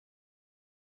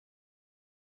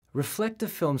Reflecta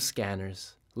film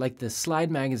scanners, like the slide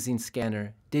magazine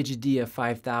scanner Digidia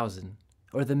 5000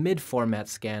 or the mid-format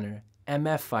scanner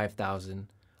MF 5000,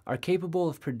 are capable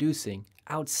of producing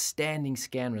outstanding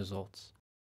scan results.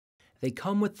 They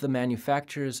come with the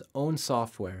manufacturer's own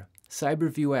software,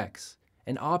 CyberView X,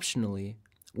 and optionally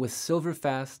with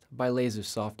SilverFast by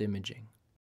LaserSoft Imaging.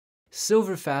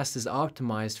 SilverFast is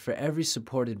optimized for every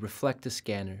supported Reflecta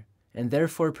scanner and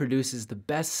therefore produces the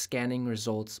best scanning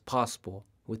results possible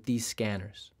with these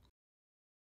scanners.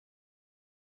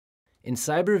 In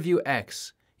CyberView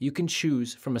X, you can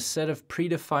choose from a set of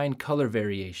predefined color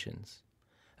variations.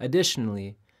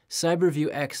 Additionally, CyberView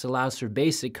X allows for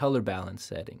basic color balance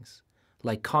settings,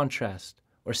 like contrast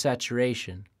or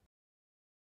saturation.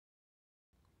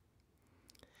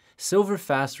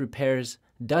 SilverFast repairs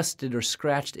dusted or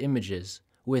scratched images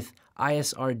with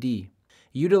iSRD.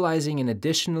 Utilizing an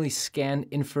additionally scanned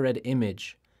infrared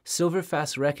image,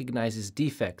 SilverFast recognizes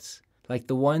defects, like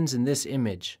the ones in this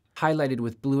image, highlighted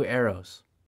with blue arrows.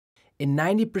 In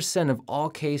 90% of all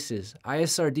cases,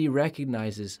 iSRD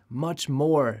recognizes much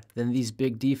more than these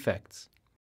big defects.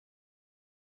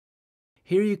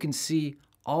 Here you can see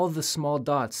all of the small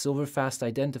dots SilverFast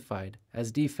identified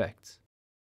as defects.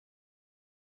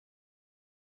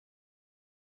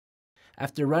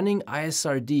 After running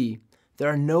iSRD, there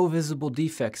are no visible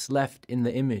defects left in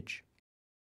the image.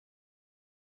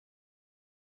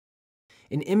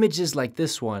 In images like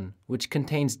this one, which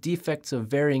contains defects of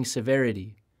varying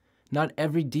severity, not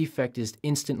every defect is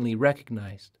instantly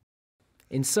recognized.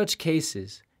 In such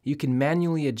cases, you can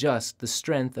manually adjust the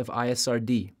strength of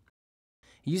iSRD.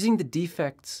 Using the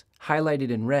defects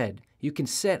highlighted in red, you can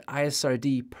set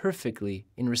iSRD perfectly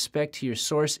in respect to your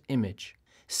source image.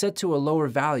 Set to a lower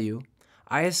value,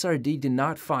 iSRD did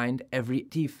not find every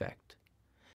defect.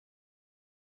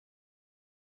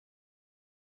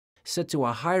 Set to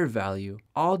a higher value,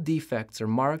 all defects are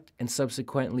marked and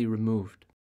subsequently removed.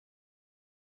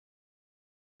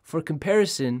 For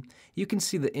comparison, you can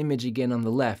see the image again on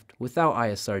the left without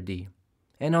iSRD,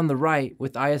 and on the right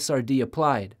with iSRD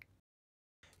applied.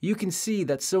 You can see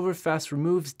that SilverFast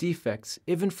removes defects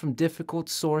even from difficult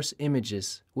source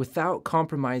images without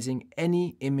compromising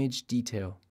any image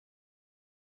detail.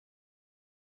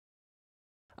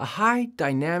 A high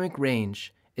dynamic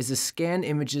range is a scan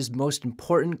image's most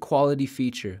important quality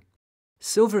feature.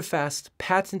 SilverFast's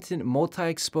patented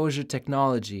multi-exposure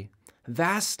technology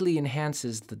vastly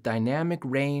enhances the dynamic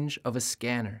range of a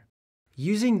scanner.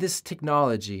 Using this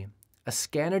technology, a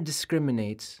scanner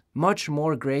discriminates much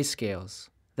more grayscales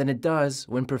than it does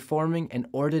when performing an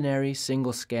ordinary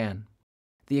single scan.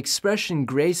 The expression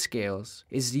grayscales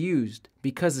is used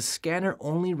because the scanner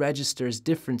only registers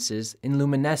differences in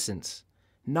luminescence,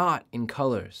 not in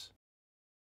colors.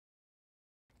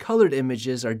 Colored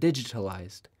images are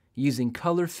digitalized using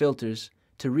color filters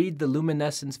to read the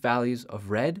luminescence values of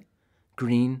red,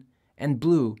 green, and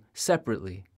blue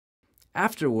separately.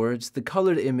 Afterwards, the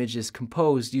colored image is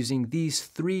composed using these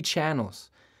three channels,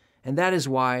 and that is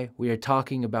why we are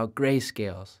talking about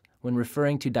grayscales when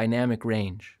referring to dynamic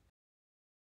range.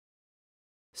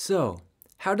 So,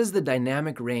 how does the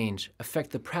dynamic range affect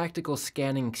the practical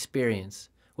scanning experience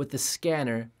with a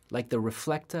scanner like the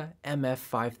Reflecta MF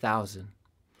 5000?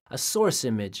 A source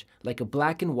image, like a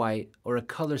black and white or a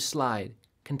color slide,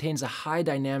 contains a high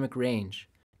dynamic range,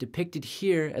 depicted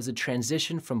here as a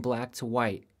transition from black to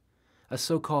white, a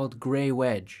so-called gray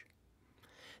wedge.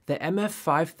 The MF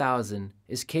 5000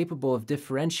 is capable of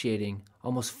differentiating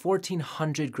almost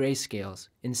 1,400 grayscales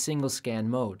in single scan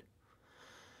mode.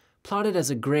 Plotted as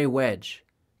a gray wedge,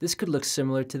 this could look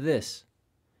similar to this.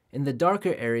 In the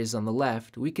darker areas on the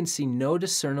left, we can see no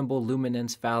discernible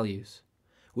luminance values,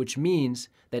 which means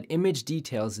that image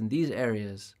details in these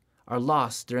areas are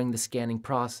lost during the scanning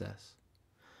process.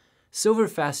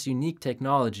 SilverFast's unique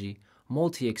technology,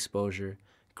 multi-exposure,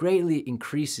 greatly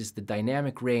increases the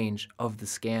dynamic range of the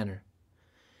scanner.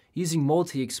 Using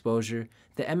multi-exposure,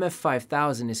 the MF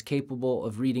 5000 is capable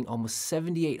of reading almost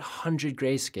 7,800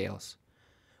 grayscales,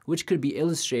 which could be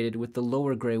illustrated with the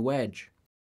lower gray wedge.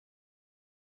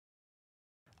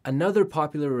 Another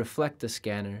popular Reflecta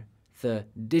scanner, the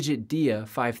Digidia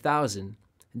 5000,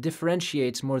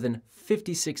 differentiates more than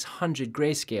 5,600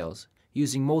 grayscales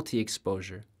using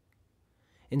multi-exposure.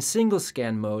 In single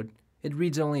scan mode, it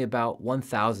reads only about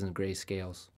 1,000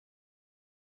 grayscales.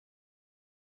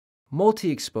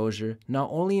 Multi-exposure not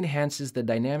only enhances the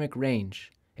dynamic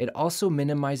range, it also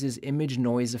minimizes image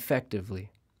noise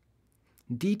effectively.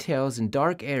 Details in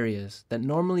dark areas that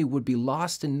normally would be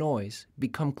lost in noise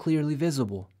become clearly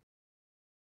visible.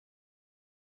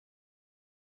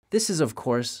 This is, of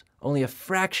course, only a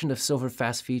fraction of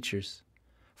SilverFast features.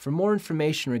 For more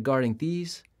information regarding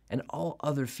these and all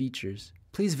other features,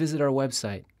 please visit our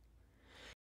website.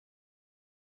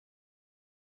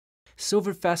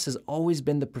 SilverFast has always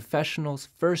been the professional's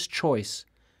first choice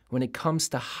when it comes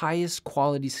to highest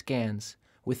quality scans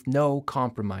with no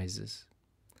compromises.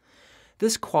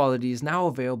 This quality is now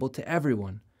available to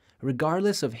everyone,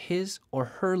 regardless of his or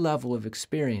her level of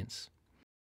experience.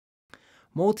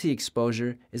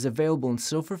 Multi-exposure is available in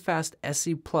SilverFast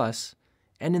SE Plus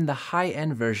and in the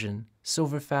high-end version,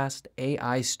 SilverFast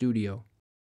AI Studio.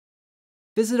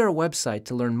 Visit our website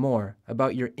to learn more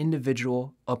about your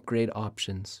individual upgrade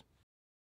options.